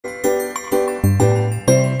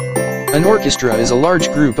An orchestra is a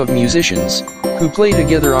large group of musicians, who play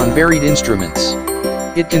together on varied instruments.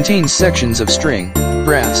 It contains sections of string,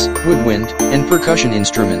 brass, woodwind, and percussion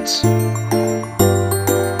instruments.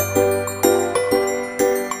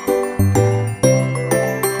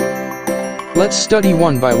 Let's study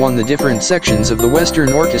one by one the different sections of the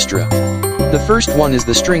Western orchestra. The first one is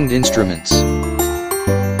the stringed instruments.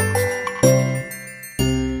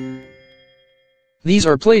 These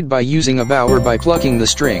are played by using a bow or by plucking the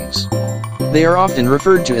strings. They are often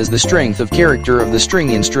referred to as the strength of character of the string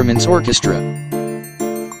instruments orchestra.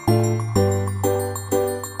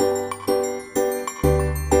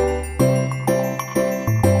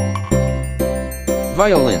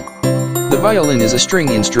 Violin. The violin is a string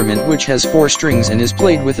instrument which has 4 strings and is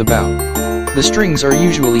played with a bow. The strings are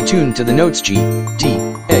usually tuned to the notes G, D,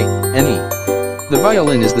 A, and E. The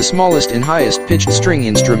violin is the smallest and highest pitched string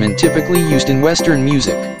instrument typically used in Western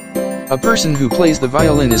music. A person who plays the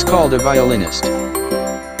violin is called a violinist.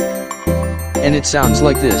 And it sounds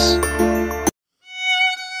like this.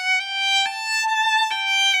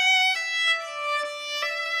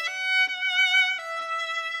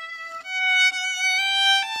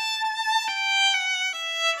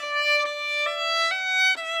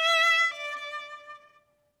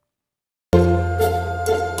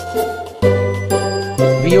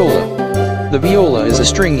 Viola. The viola is a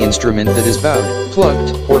string instrument that is bowed,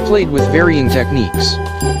 plucked, or played with varying techniques.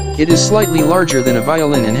 It is slightly larger than a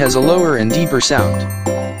violin and has a lower and deeper sound.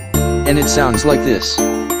 And it sounds like this.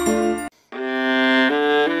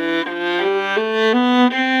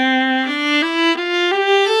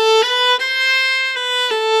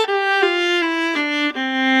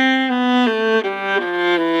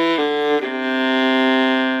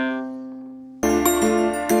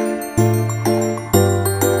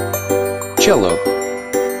 Cello.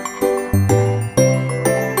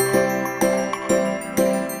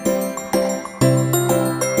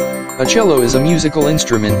 A cello is a musical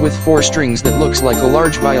instrument with 4 strings that looks like a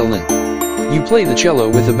large violin. You play the cello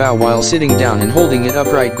with a bow while sitting down and holding it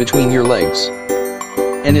upright between your legs.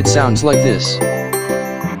 And it sounds like this.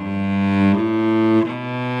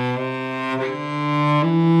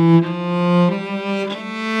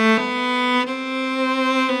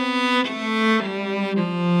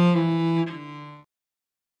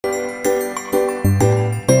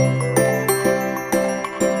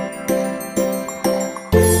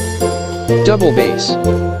 Double bass.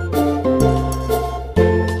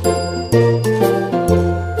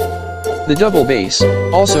 The double bass,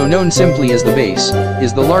 also known simply as the bass,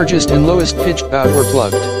 is the largest and lowest pitched bowed or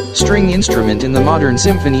plucked string instrument in the modern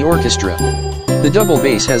symphony orchestra. The double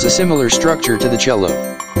bass has a similar structure to the cello.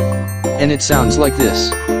 And it sounds like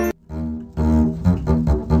this.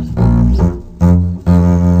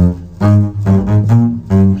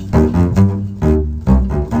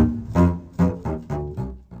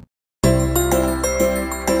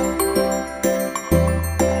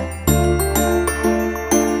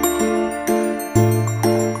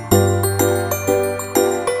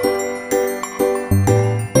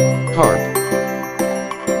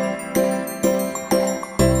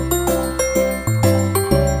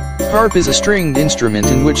 Harp is a stringed instrument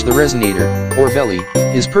in which the resonator, or belly,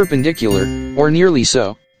 is perpendicular, or nearly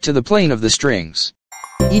so, to the plane of the strings.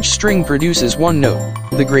 Each string produces one note,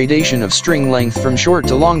 the gradation of string length from short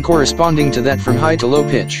to long corresponding to that from high to low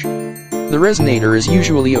pitch. The resonator is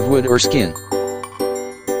usually of wood or skin.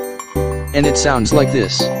 And it sounds like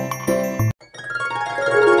this.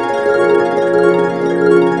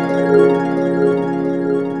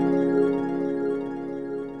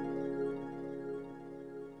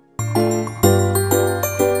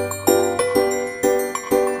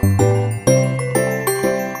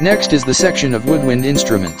 Next is the section of woodwind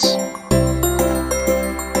instruments.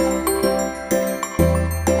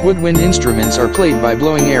 Woodwind instruments are played by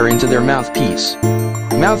blowing air into their mouthpiece.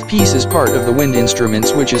 Mouthpiece is part of the wind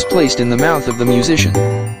instruments which is placed in the mouth of the musician.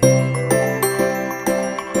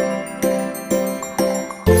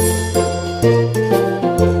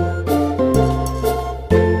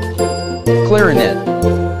 Clarinet.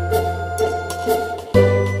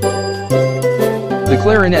 The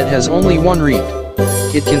clarinet has only one reed.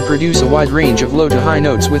 It can produce a wide range of low to high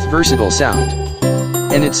notes with versatile sound.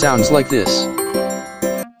 And it sounds like this.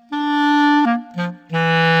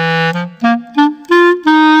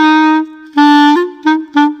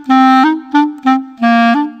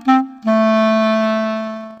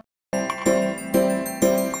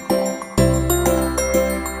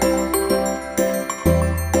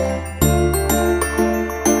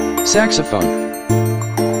 Saxophone.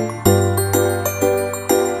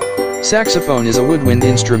 Saxophone is a woodwind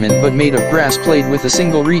instrument but made of brass played with a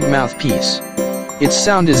single reed mouthpiece. Its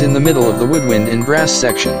sound is in the middle of the woodwind and brass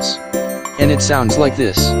sections. And it sounds like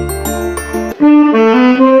this.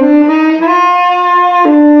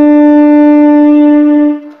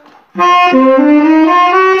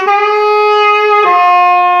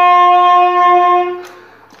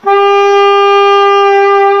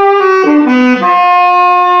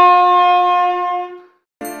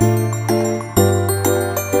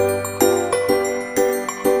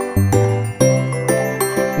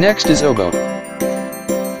 Next is oboe.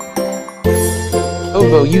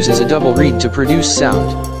 Oboe uses a double reed to produce sound.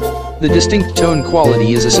 The distinct tone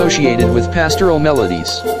quality is associated with pastoral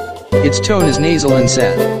melodies. Its tone is nasal and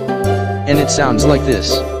sad. And it sounds like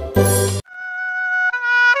this.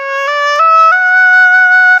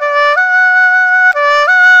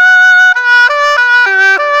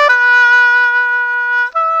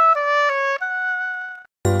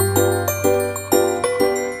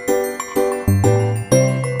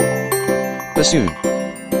 Bassoon.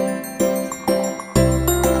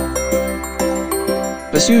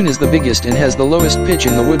 Bassoon is the biggest and has the lowest pitch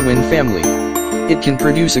in the woodwind family. It can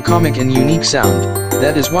produce a comic and unique sound,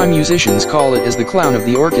 that is why musicians call it as the clown of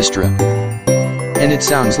the orchestra. And it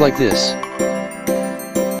sounds like this.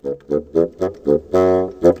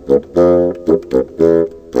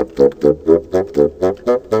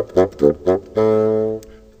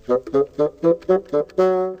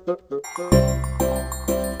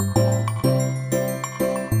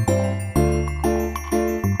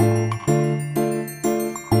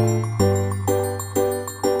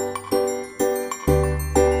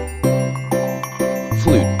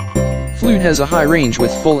 Flute has a high range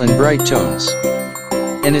with full and bright tones.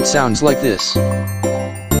 And it sounds like this.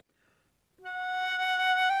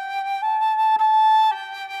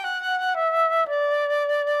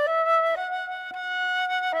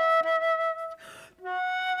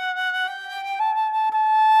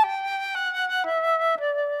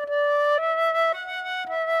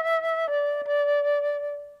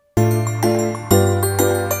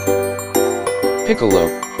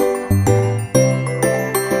 Piccolo.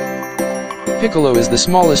 Piccolo is the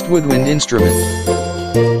smallest woodwind instrument.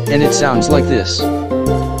 And it sounds like this.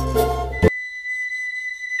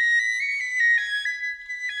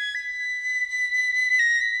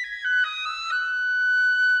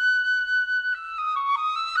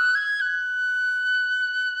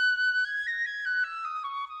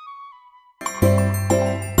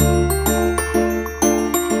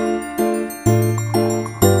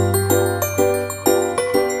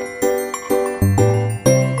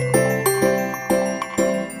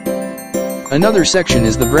 Another section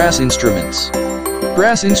is the brass instruments.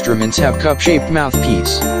 Brass instruments have cup-shaped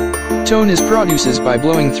mouthpiece. Tone is produces by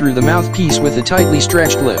blowing through the mouthpiece with the tightly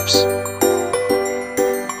stretched lips.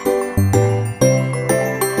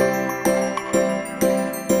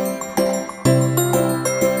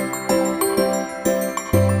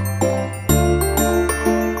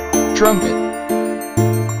 Trumpet.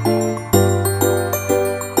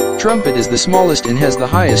 Trumpet is the smallest and has the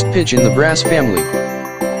highest pitch in the brass family.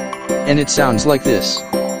 And it sounds like this.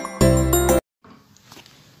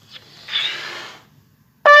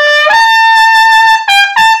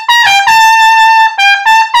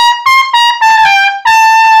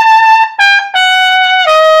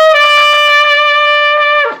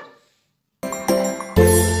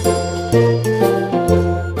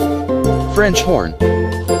 French horn.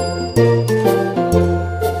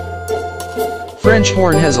 French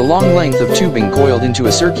horn has a long length of tubing coiled into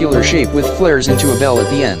a circular shape with flares into a bell at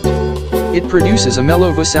the end. It produces a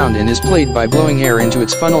mellow sound and is played by blowing air into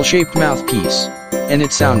its funnel-shaped mouthpiece. And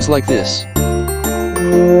it sounds like this.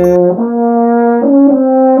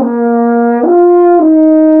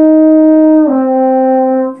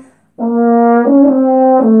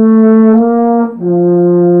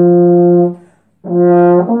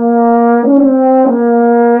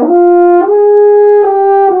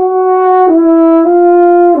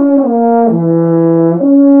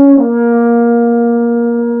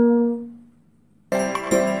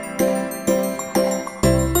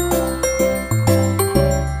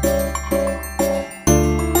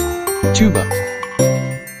 Tuba.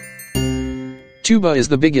 Tuba is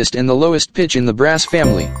the biggest and the lowest pitch in the brass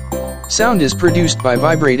family. Sound is produced by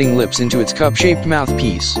vibrating lips into its cup-shaped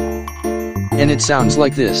mouthpiece. And it sounds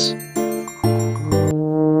like this.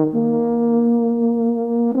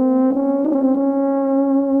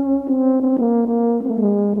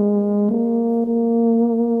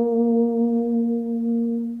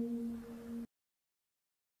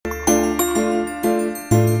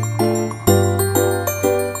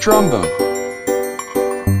 Trombone.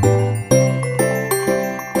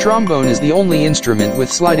 Trombone is the only instrument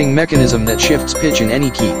with sliding mechanism that shifts pitch in any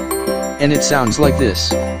key. and it sounds like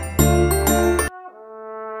this.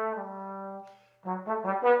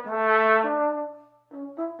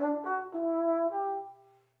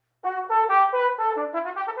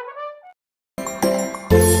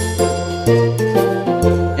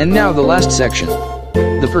 And now the last section.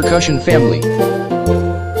 The percussion family.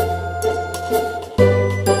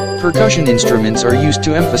 Percussion instruments are used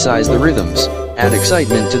to emphasize the rhythms, add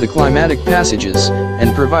excitement to the climatic passages,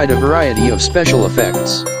 and provide a variety of special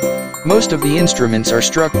effects. Most of the instruments are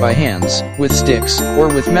struck by hands, with sticks, or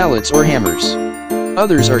with mallets or hammers.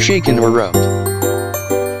 Others are shaken or rubbed.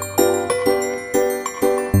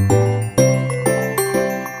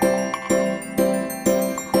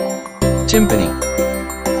 Timpani.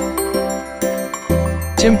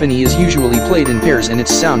 Timpani is usually played in pairs and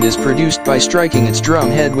its sound is produced by striking its drum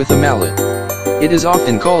head with a mallet. It is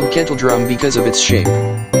often called kettle drum because of its shape.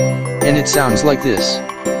 And it sounds like this.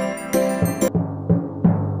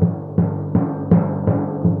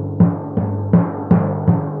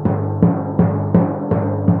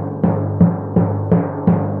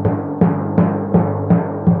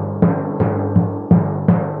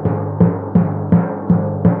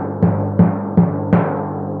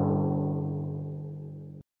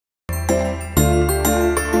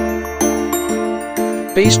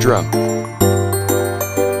 Bass drum.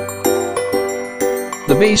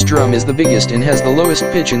 The bass drum is the biggest and has the lowest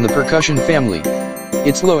pitch in the percussion family.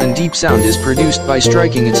 Its low and deep sound is produced by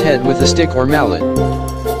striking its head with a stick or mallet.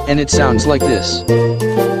 And it sounds like this.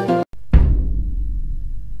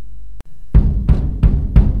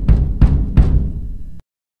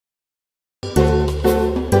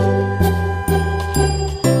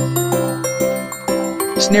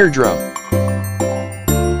 Snare drum.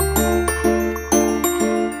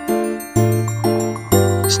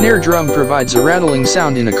 Snare drum provides a rattling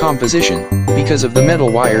sound in a composition, because of the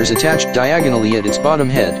metal wires attached diagonally at its bottom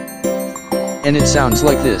head. And it sounds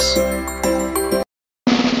like this.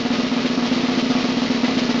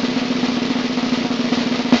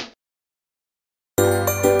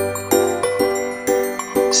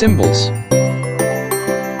 Cymbals.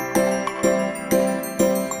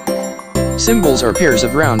 Cymbals are pairs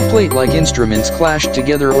of round plate-like instruments clashed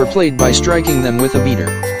together or played by striking them with a beater.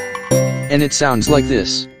 And it sounds like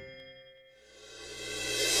this.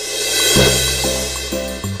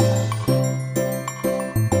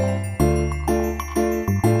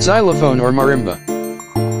 Xylophone or marimba.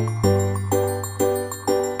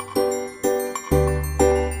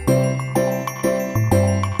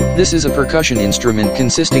 This is a percussion instrument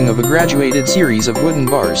consisting of a graduated series of wooden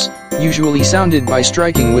bars, usually sounded by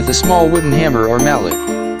striking with a small wooden hammer or mallet.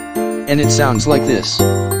 And it sounds like this.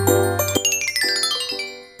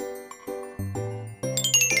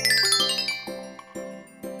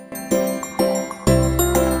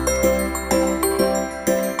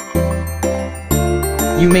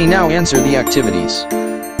 You may now answer the activities.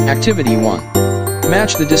 Activity 1.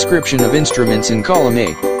 Match the description of instruments in column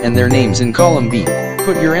A, and their names in column B.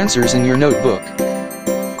 Put your answers in your notebook.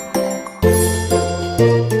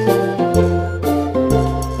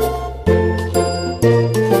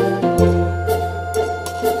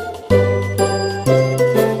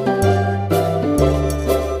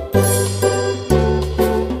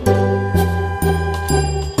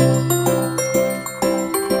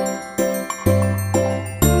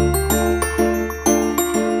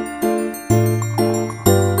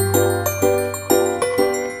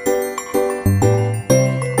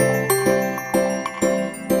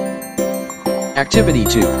 Activity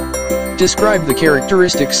 2. Describe the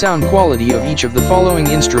characteristic sound quality of each of the following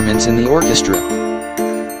instruments in the orchestra.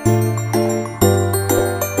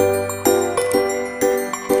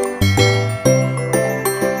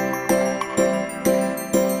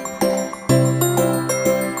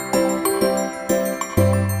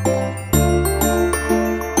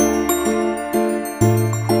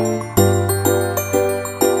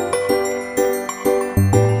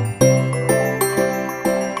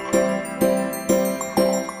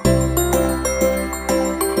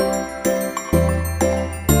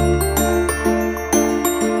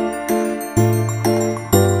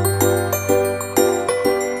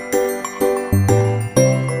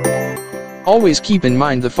 Always keep in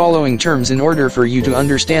mind the following terms in order for you to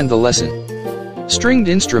understand the lesson. Stringed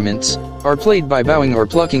instruments are played by bowing or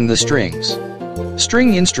plucking the strings.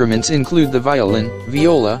 String instruments include the violin,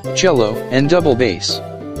 viola, cello, and double bass.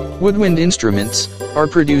 Woodwind instruments are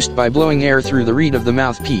produced by blowing air through the reed of the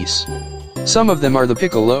mouthpiece. Some of them are the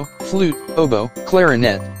piccolo, flute, oboe,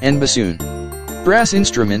 clarinet, and bassoon. Brass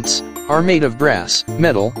instruments are made of brass,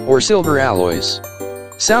 metal, or silver alloys.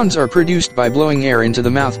 Sounds are produced by blowing air into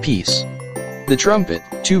the mouthpiece. The trumpet,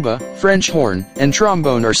 tuba, French horn, and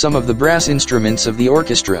trombone are some of the brass instruments of the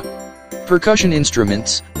orchestra. Percussion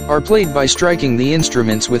instruments are played by striking the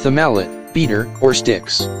instruments with a mallet, beater, or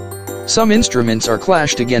sticks. Some instruments are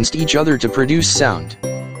clashed against each other to produce sound.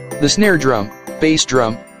 The snare drum, bass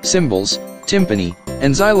drum, cymbals, timpani,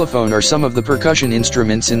 and xylophone are some of the percussion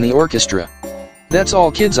instruments in the orchestra. That's all,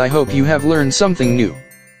 kids. I hope you have learned something new.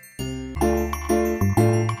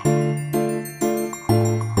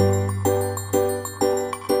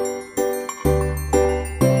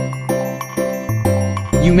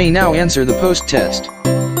 You may now answer the post test.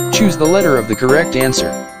 Choose the letter of the correct answer.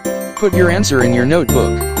 Put your answer in your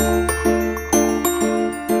notebook.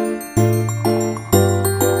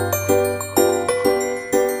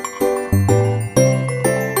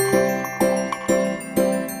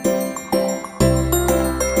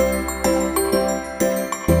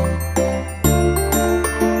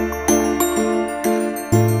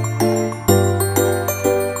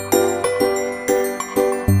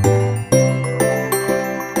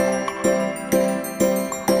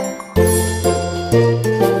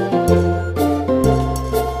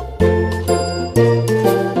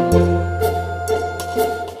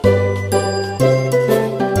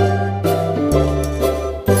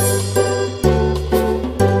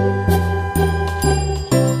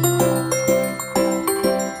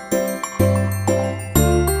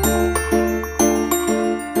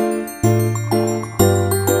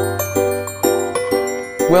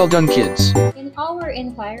 Well done, kids. In our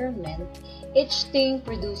environment, each thing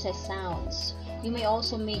produces sounds. You may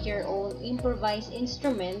also make your own improvised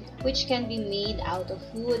instrument, which can be made out of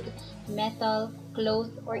wood, metal, cloth,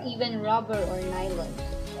 or even rubber or nylon.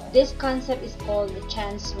 This concept is called the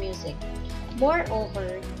chance music.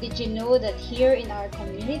 Moreover, did you know that here in our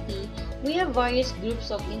community, we have various groups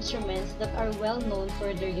of instruments that are well known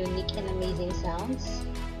for their unique and amazing sounds?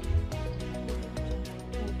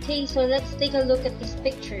 Okay, so let's take a look at these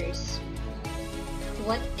pictures.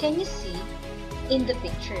 What can you see in the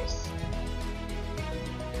pictures?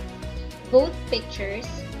 Both pictures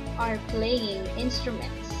are playing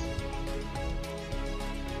instruments.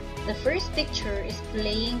 The first picture is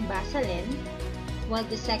playing basalén, while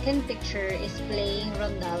the second picture is playing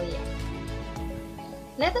rondalia.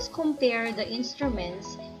 Let us compare the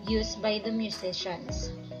instruments used by the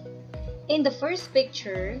musicians. In the first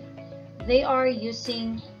picture, they are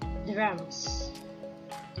using drums,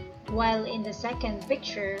 while in the second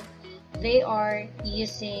picture, they are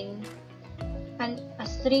using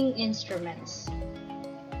string instruments.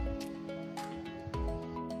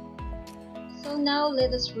 So now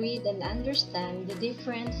let us read and understand the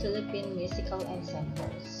different Philippine musical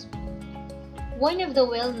ensembles. One of the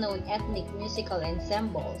well-known ethnic musical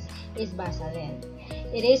ensembles is basalén.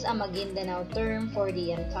 It is a Maguindanao term for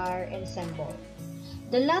the entire ensemble.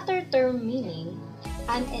 The latter term meaning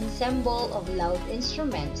an ensemble of loud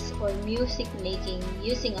instruments or music making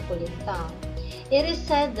using a kulintang. It is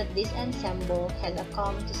said that this ensemble had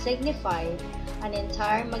come to signify an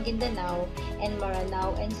entire Maguindanao and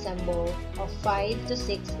Maranao ensemble of 5 to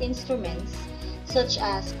 6 instruments such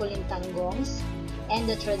as kulintangongs and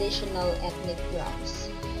the traditional ethnic drums.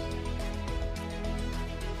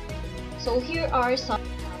 So here are some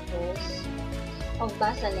examples of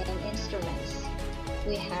basalén instruments.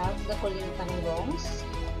 We have the kulintangongs,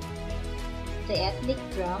 the ethnic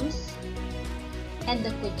drums, and the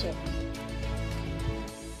kujep.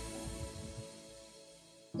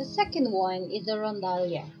 The second one is the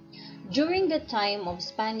rondalia. During the time of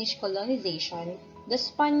Spanish colonization, the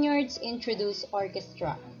Spaniards introduced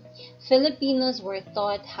orchestra. Filipinos were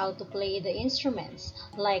taught how to play the instruments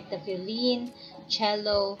like the violin,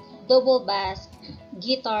 cello, double bass,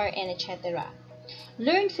 guitar, and etc.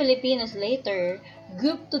 Learned Filipinos later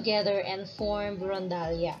grouped together and formed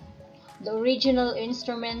rondalia. The original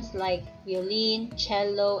instruments like violin,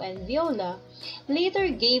 cello, and viola later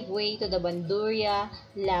gave way to the bandurria,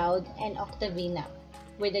 laud, and octavina,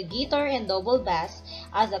 with the guitar and double bass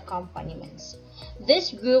as accompaniments.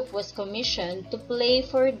 This group was commissioned to play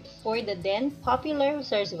for the then popular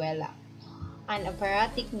zarzuela, an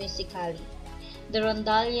operatic musicale. The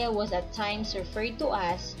rondalia was at times referred to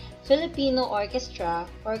as Filipino Orchestra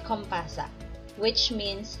or Kompasa, which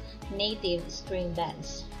means native string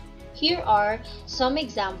bands. Here are some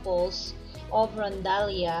examples of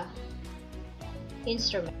rondalia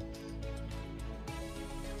instruments.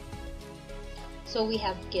 So we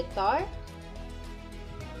have guitar,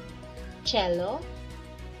 cello,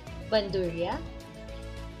 bandurria,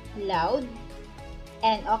 laud,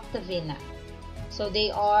 and octavina. So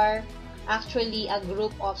they are actually a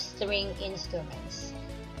group of string instruments.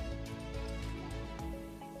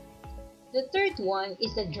 The third one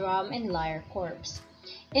is the Drum and Lyre Corps.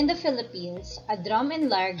 In the Philippines, a drum and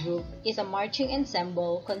lyre group is a marching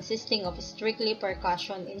ensemble consisting of strictly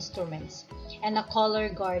percussion instruments and a color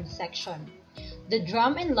guard section. The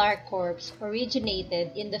Drum and Lyre Corps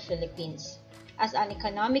originated in the Philippines as an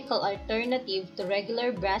economical alternative to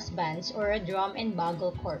regular brass bands or a drum and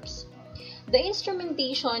bugle corps. The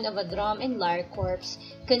instrumentation of a drum and lyre corps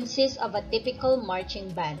consists of a typical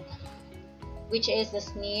marching band, which is the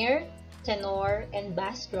snare, tenor, and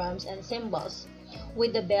bass drums and cymbals,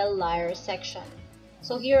 with the bell lyre section.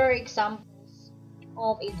 So here are examples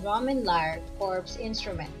of a drum and lyre corps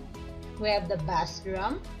instrument. We have the bass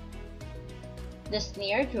drum, the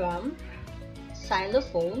snare drum,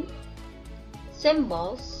 xylophone,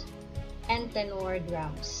 cymbals, and tenor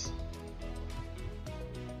drums.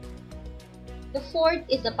 The fourth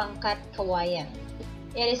is the Pangkat Kawayan.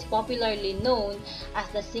 It is popularly known as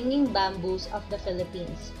the Singing Bamboos of the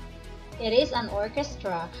Philippines. It is an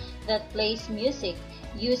orchestra that plays music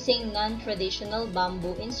using non-traditional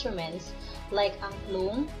bamboo instruments like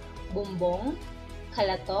angklung, bumbong,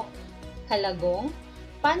 kalatok, kalagong,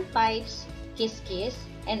 panpipes, kiskis,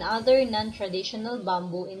 and other non-traditional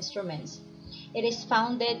bamboo instruments. It is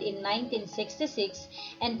founded in 1966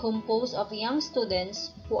 and composed of young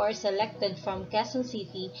students who are selected from Quezon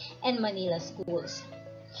City and Manila schools.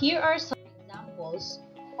 Here are some examples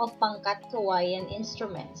of Pangkat Kawayan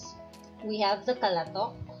instruments. We have the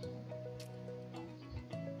kalatok,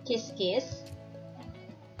 kiskis,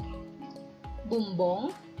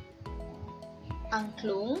 bumbong,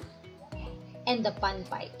 angklung, and the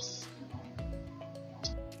panpipes.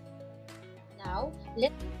 Now,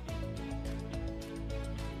 let's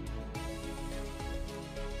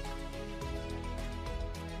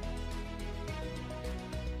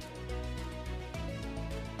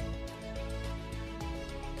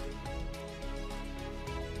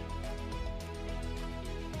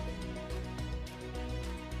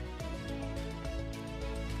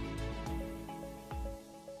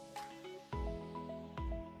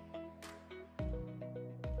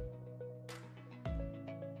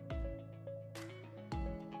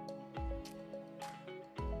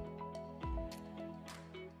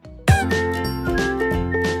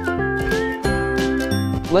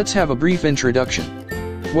Let's have a brief introduction.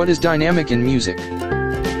 What is dynamic in music?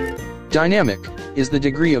 Dynamic is the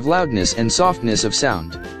degree of loudness and softness of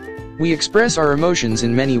sound. We express our emotions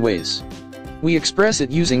in many ways. We express it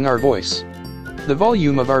using our voice. The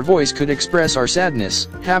volume of our voice could express our sadness,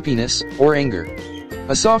 happiness, or anger.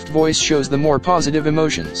 A soft voice shows the more positive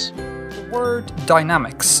emotions. The word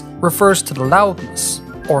dynamics refers to the loudness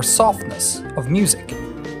or softness of music.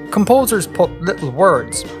 Composers put little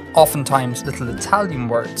words, oftentimes little Italian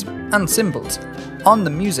words, and symbols on the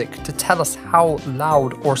music to tell us how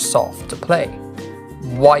loud or soft to play.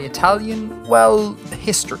 Why Italian? Well,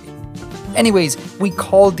 history. Anyways, we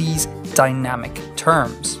call these dynamic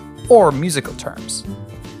terms, or musical terms.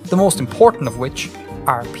 The most important of which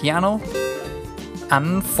are piano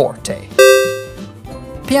and forte.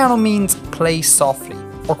 Piano means play softly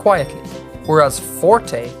or quietly, whereas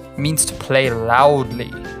forte means to play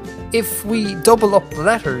loudly. If we double up the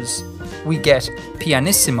letters, we get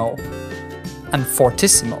pianissimo and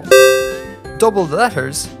fortissimo. Double the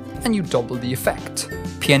letters and you double the effect.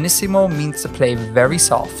 Pianissimo means to play very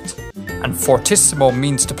soft, and fortissimo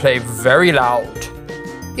means to play very loud.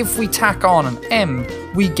 If we tack on an M,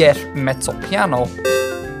 we get mezzo piano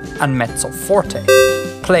and mezzo forte.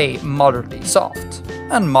 Play moderately soft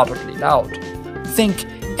and moderately loud. Think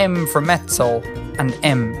M for mezzo and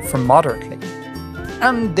M for moderately.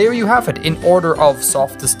 And there you have it. In order of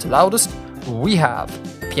softest to loudest, we have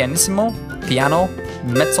pianissimo, piano,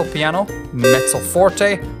 mezzo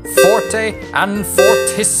forte, forte, and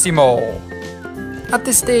fortissimo. At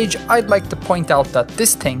this stage, I'd like to point out that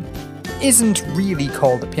this thing isn't really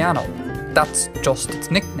called a piano. That's just its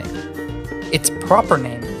nickname. Its proper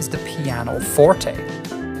name is the pianoforte.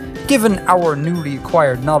 Given our newly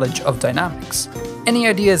acquired knowledge of dynamics, any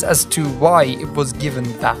ideas as to why it was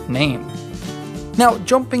given that name? Now,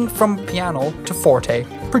 jumping from piano to forte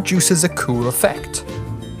produces a cool effect.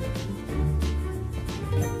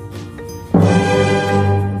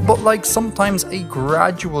 But like sometimes a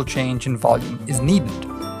gradual change in volume is needed.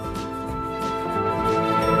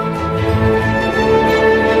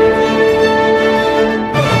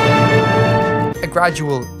 A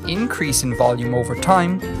gradual increase in volume over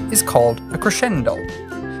time is called a crescendo,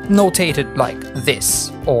 notated like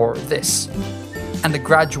this or this. And a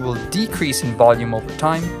gradual decrease in volume over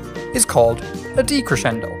time is called a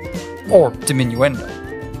decrescendo, or diminuendo,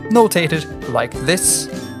 notated like this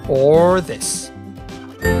or this.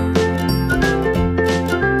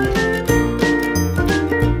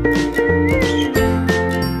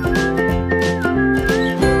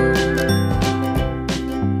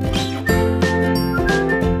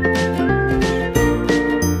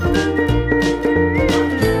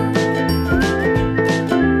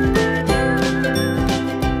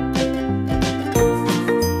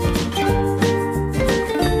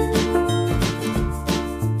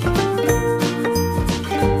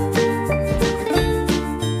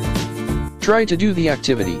 Try to do the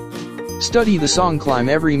activity. Study the song Climb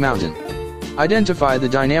Every Mountain. Identify the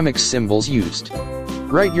dynamics symbols used.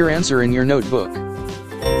 Write your answer in your notebook.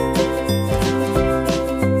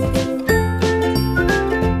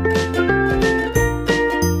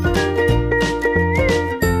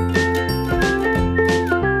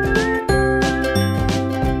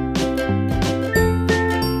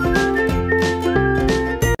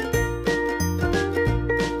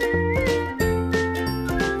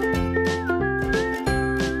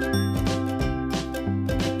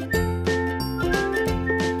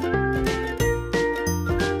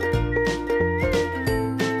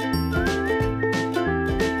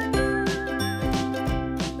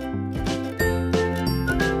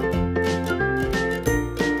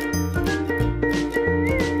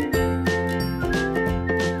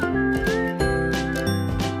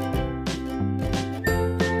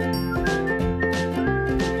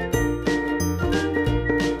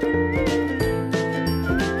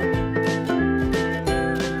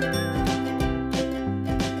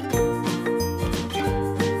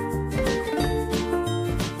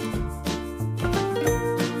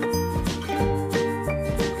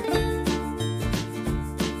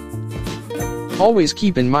 Always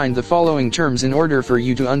keep in mind the following terms in order for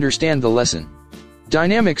you to understand the lesson.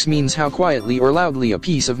 Dynamics means how quietly or loudly a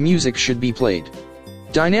piece of music should be played.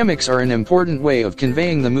 Dynamics are an important way of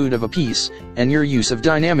conveying the mood of a piece, and your use of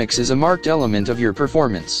dynamics is a marked element of your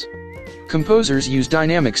performance. Composers use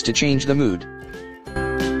dynamics to change the mood.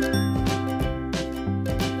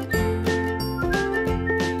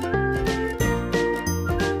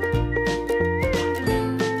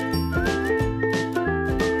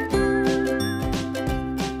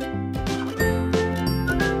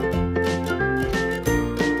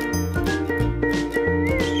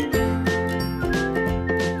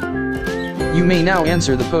 You may now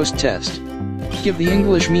answer the post-test. Give the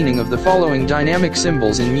English meaning of the following dynamic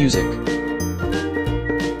symbols in music.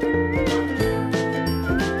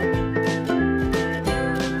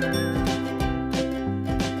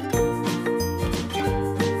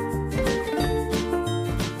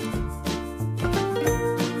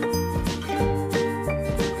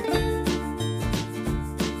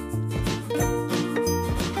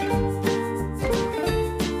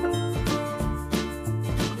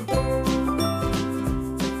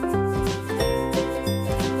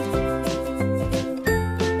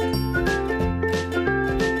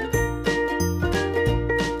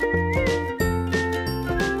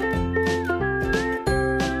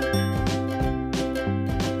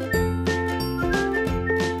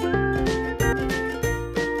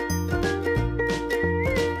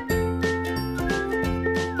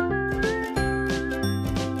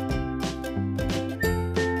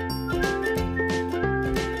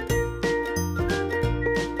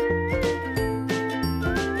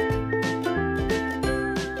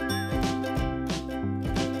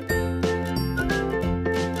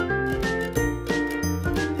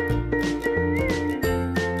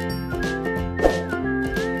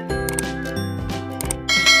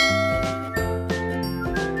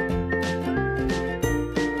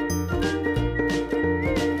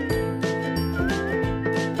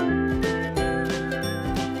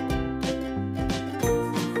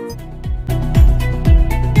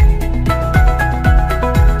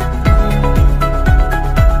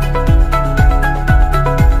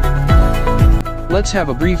 Let's have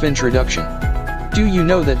a brief introduction. Do you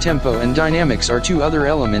know that tempo and dynamics are two other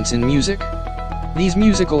elements in music? These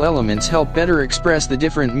musical elements help better express the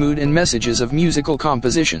different mood and messages of musical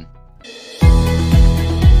composition.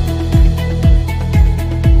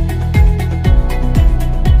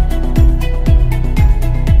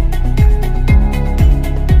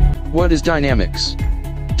 What is dynamics?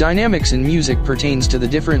 Dynamics in music pertains to the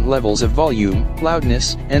different levels of volume,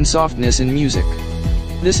 loudness, and softness in music.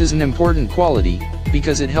 This is an important quality,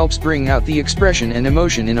 because it helps bring out the expression and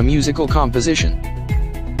emotion in a musical composition.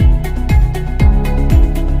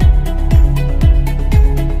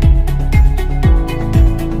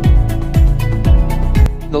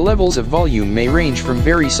 The levels of volume may range from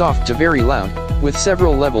very soft to very loud, with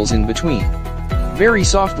several levels in between. Very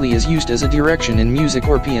softly is used as a direction in music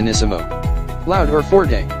or pianissimo. Loud or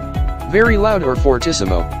forte. Very loud or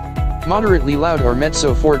fortissimo. Moderately loud or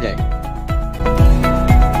mezzo forte.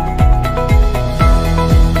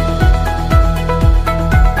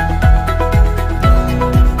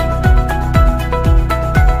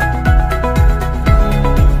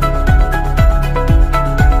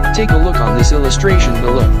 Take a look on this illustration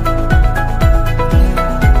below.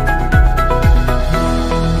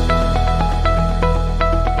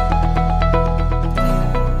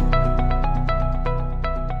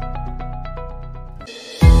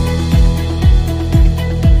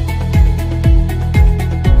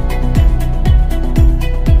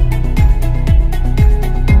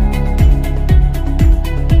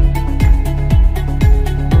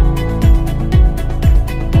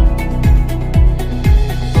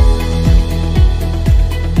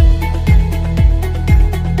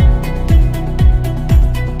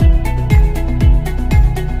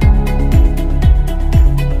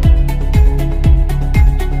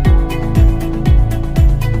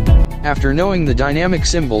 After knowing the dynamic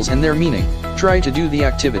symbols and their meaning, try to do the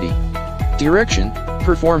activity. Direction: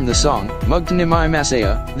 perform the song, Magtanimay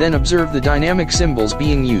Masaya, then observe the dynamic symbols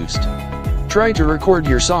being used. Try to record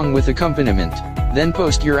your song with accompaniment, then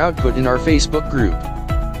post your output in our Facebook group.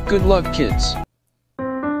 Good luck, kids!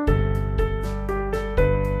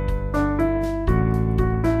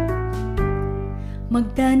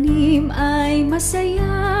 Magtanim ay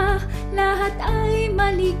masaya, lahat ay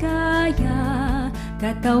maligaya,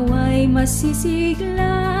 katawa'y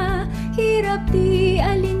masisigla, hirap di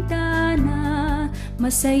alintana.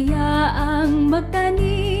 Masaya ang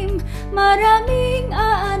magtanim, maraming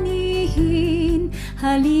aanihin,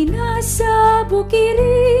 halina sa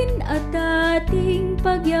bukirin at ating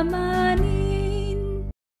pagyamanin.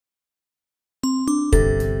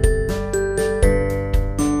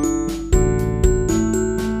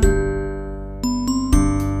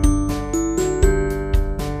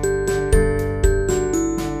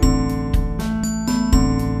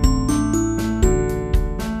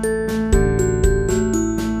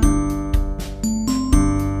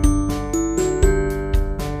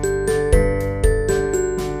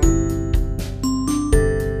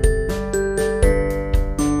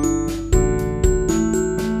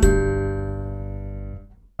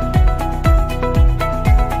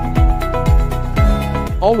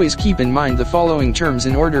 Always keep in mind the following terms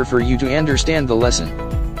in order for you to understand the lesson.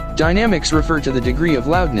 Dynamics refer to the degree of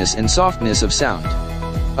loudness and softness of sound.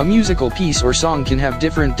 A musical piece or song can have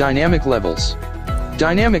different dynamic levels.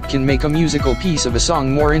 Dynamic can make a musical piece of a song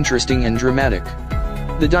more interesting and dramatic.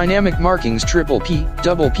 The dynamic markings triple P,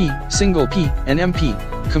 double P, single P, and MP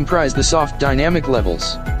comprise the soft dynamic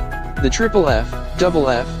levels. The triple F, double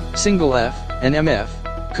F, single F, and MF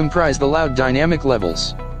comprise the loud dynamic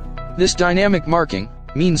levels. This dynamic marking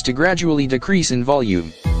means to gradually decrease in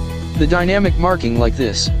volume. The dynamic marking like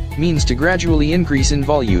this means to gradually increase in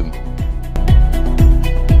volume.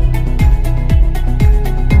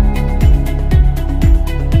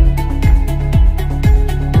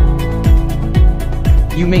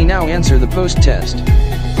 You may now answer the post test.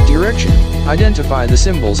 Direction: identify the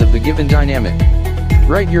symbols of the given dynamic.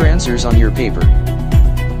 Write your answers on your paper.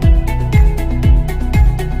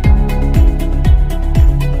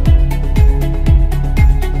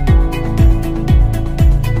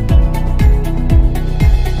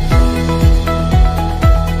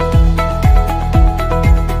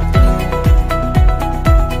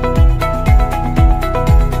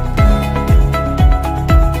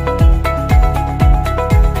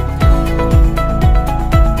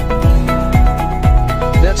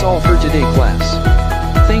 That's all for today, class.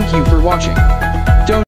 Thank you for watching.